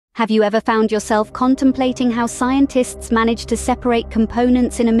Have you ever found yourself contemplating how scientists manage to separate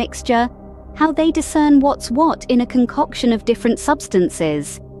components in a mixture? How they discern what's what in a concoction of different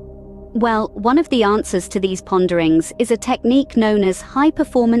substances? Well, one of the answers to these ponderings is a technique known as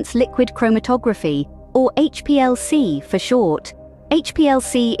High-Performance Liquid Chromatography, or HPLC for short.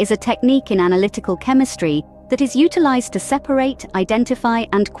 HPLC is a technique in analytical chemistry that is utilized to separate, identify,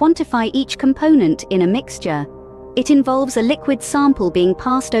 and quantify each component in a mixture. It involves a liquid sample being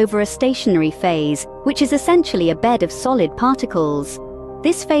passed over a stationary phase, which is essentially a bed of solid particles.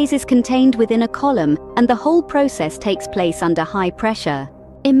 This phase is contained within a column, and the whole process takes place under high pressure.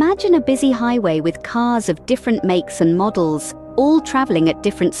 Imagine a busy highway with cars of different makes and models, all traveling at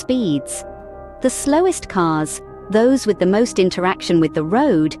different speeds. The slowest cars, those with the most interaction with the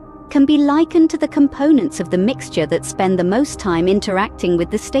road, can be likened to the components of the mixture that spend the most time interacting with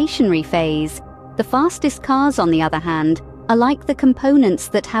the stationary phase. The fastest cars, on the other hand, are like the components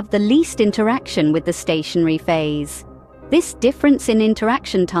that have the least interaction with the stationary phase. This difference in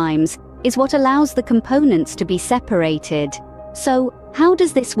interaction times is what allows the components to be separated. So, how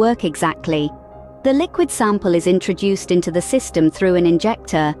does this work exactly? The liquid sample is introduced into the system through an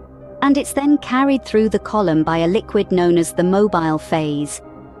injector, and it's then carried through the column by a liquid known as the mobile phase.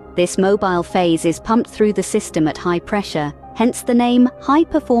 This mobile phase is pumped through the system at high pressure, hence the name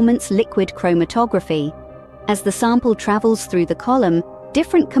High-Performance Liquid Chromatography. As the sample travels through the column,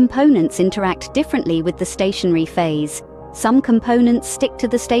 different components interact differently with the stationary phase. Some components stick to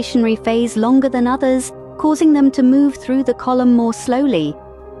the stationary phase longer than others, causing them to move through the column more slowly.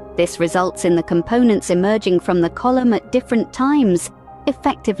 This results in the components emerging from the column at different times,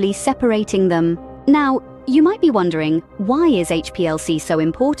 effectively separating them. Now, you might be wondering, why is HPLC so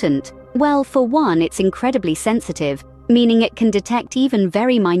important? Well, for one, it's incredibly sensitive, meaning it can detect even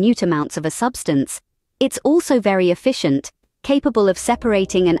very minute amounts of a substance. It's also very efficient, capable of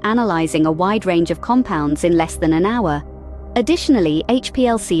separating and analyzing a wide range of compounds in less than an hour. Additionally,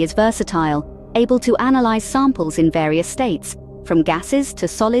 HPLC is versatile, able to analyze samples in various states, from gases to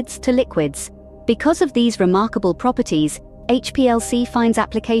solids to liquids. Because of these remarkable properties, HPLC finds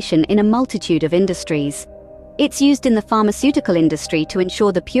application in a multitude of industries. It's used in the pharmaceutical industry to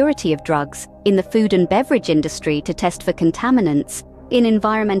ensure the purity of drugs, in the food and beverage industry to test for contaminants, in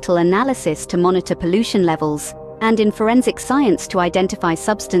environmental analysis to monitor pollution levels, and in forensic science to identify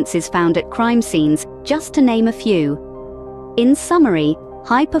substances found at crime scenes, just to name a few. In summary,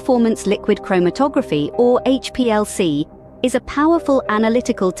 high-performance liquid chromatography, or HPLC, is a powerful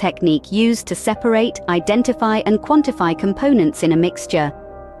analytical technique used to separate, identify, and quantify components in a mixture.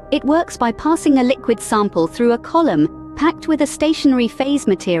 It works by passing a liquid sample through a column packed with a stationary phase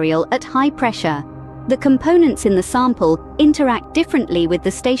material at high pressure. The components in the sample interact differently with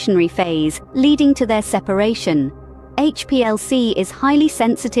the stationary phase, leading to their separation. HPLC is highly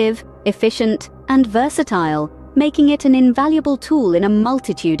sensitive, efficient, and versatile, making it an invaluable tool in a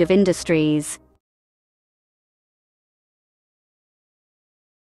multitude of industries.